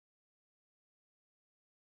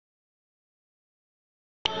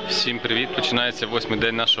Всім привіт! Починається 8-й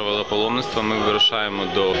день нашого велопаломництва. Ми вирушаємо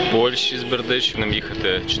до Польщі з Бердичева. Нам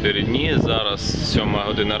їхати 4 дні. Зараз 7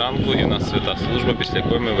 година ранку і у нас свята служба, після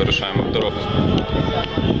якої ми вирушаємо в дорогу.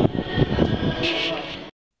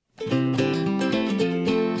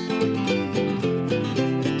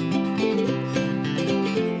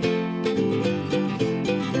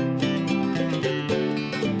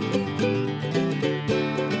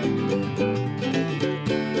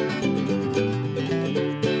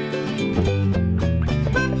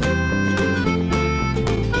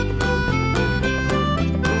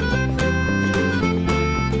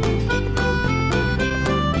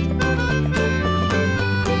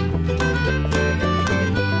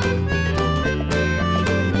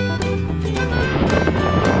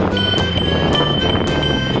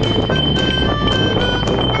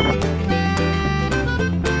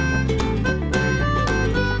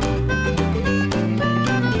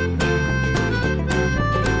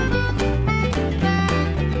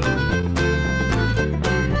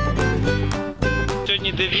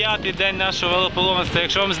 Сьогодні 9-й день нашого велопаломництва.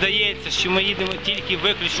 Якщо вам здається, що ми їдемо тільки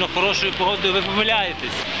виключно хорошою погодою, ви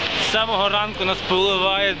помиляєтесь. З самого ранку нас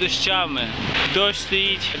поливає дощами. Дощ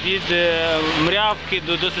стоїть від мрявки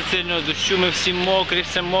до досить сильного дощу. Ми всі мокрі,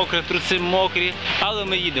 все мокре, труси мокрі. Але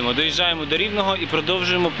ми їдемо, доїжджаємо до Рівного і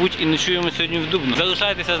продовжуємо путь і ночуємо сьогодні в Дубно.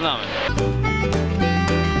 Залишайтеся з нами.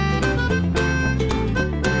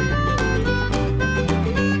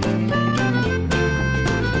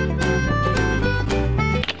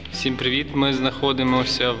 Всім привіт! Ми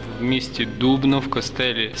знаходимося в місті Дубно, в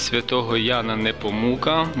костелі святого Яна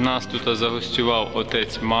Непомука. Нас тут загостював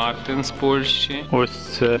отець Мартин з Польщі.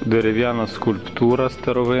 Ось це дерев'яна скульптура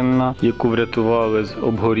старовинна, яку врятували з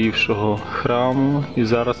обгорівшого храму. І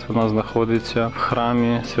зараз вона знаходиться в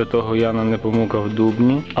храмі святого Яна Непомука в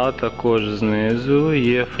Дубні. А також знизу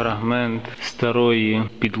є фрагмент старої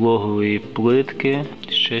підлогової плитки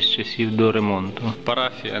ще з часів до ремонту.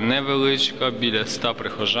 Парафія невеличка, біля 100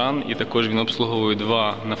 прихожан. І також він обслуговує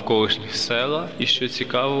 2 навколишніх села. І що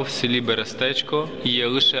цікаво, в селі Берестечко є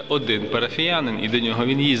лише один парафіянин, і до нього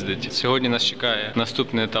він їздить. Сьогодні нас чекає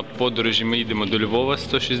наступний етап подорожі. Ми їдемо до Львова,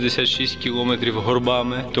 166 кілометрів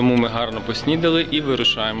горбами. Тому ми гарно поснідали і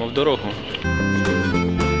вирушаємо в дорогу.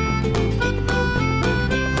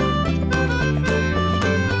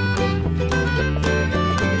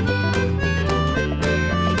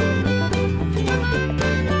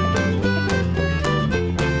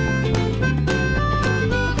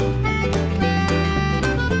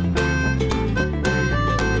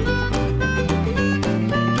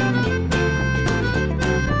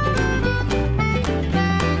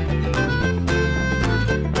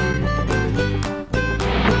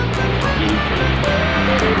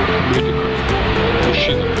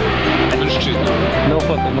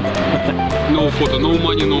 No photo, no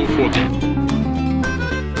money, no photo.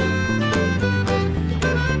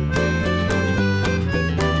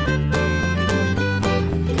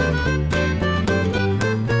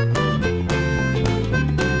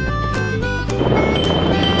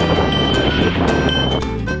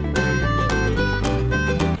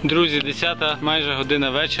 Друзі, 10-та майже година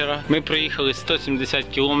вечора. Ми проїхали 170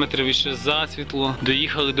 кілометрів і ще засвітло.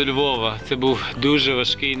 Доїхали до Львова. Це був дуже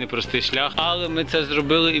важкий, непростий шлях. Але ми це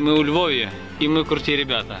зробили і ми у Львові. І ми круті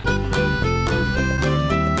ребята.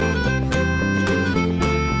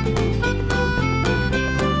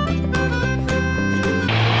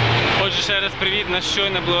 Отже, ще раз привіт. Нас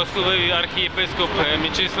щойно благословив архієпископ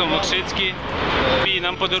Мічислав Макшицький. І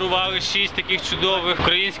нам подарували 6 таких чудових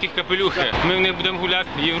українських капелюхи. Ми в них будемо гуляти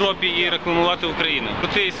в Європі і рекламувати Україну.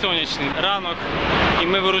 Крутий сонячний ранок і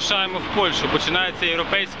ми вирушаємо в Польщу. Починається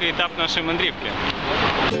європейський етап нашої мандрівки.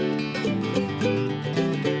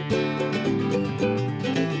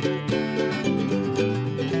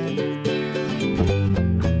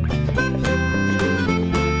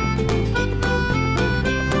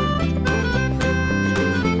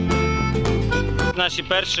 Наші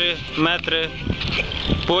перші метри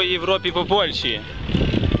по Європі, по Польщі.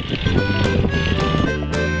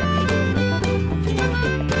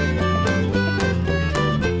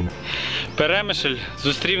 Перемишль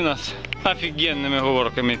зустрів нас офігенними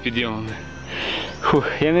горками, підйомами.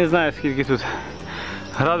 Я не знаю, скільки тут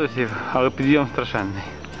градусів, але підйом страшенний.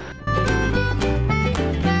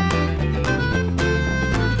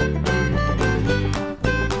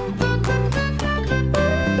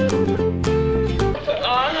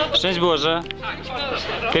 Szczęść Boże.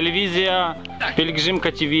 Telewizja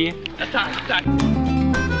Pielgrzymka TV. Tak.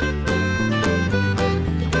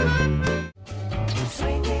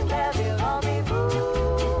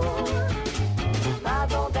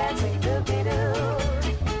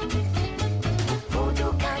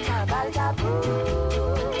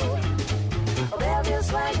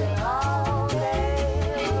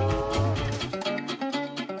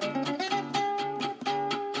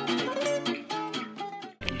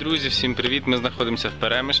 друзі, всім привіт! Ми знаходимося в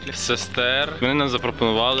Перемишлі, сестер. Вони нам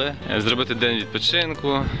запропонували зробити день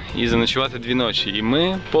відпочинку і заночувати 2 ночі. І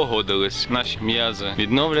ми погодились. Наші м'язи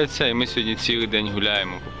відновляться, і ми сьогодні цілий день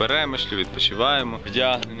гуляємо по Перемишлю, відпочиваємо,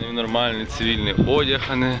 вдягнені в нормальний цивільний одяг,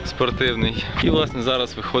 а не спортивний. І, власне,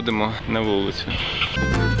 зараз виходимо на вулицю.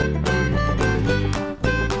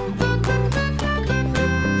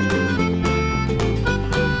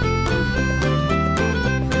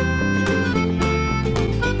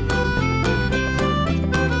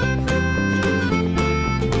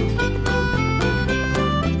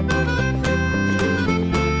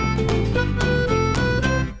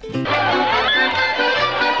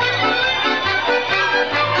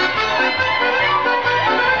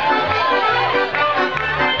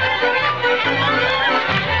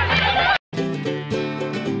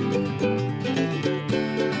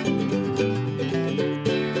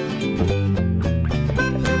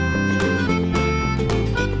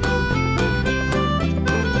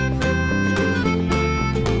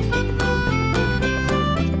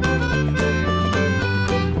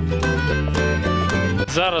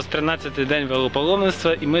 Зараз 13-й день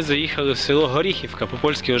велопаломництва, і ми заїхали в село Горіхівка,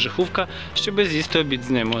 по-польськи Ожихівка, щоб з'їсти обід з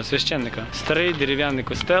ним, священника. Старий дерев'яний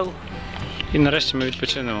костел, і нарешті ми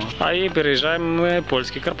відпочинемо. А і переїжджаємо ми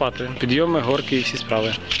польські Карпати, підйоми, горки і всі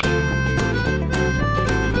справи.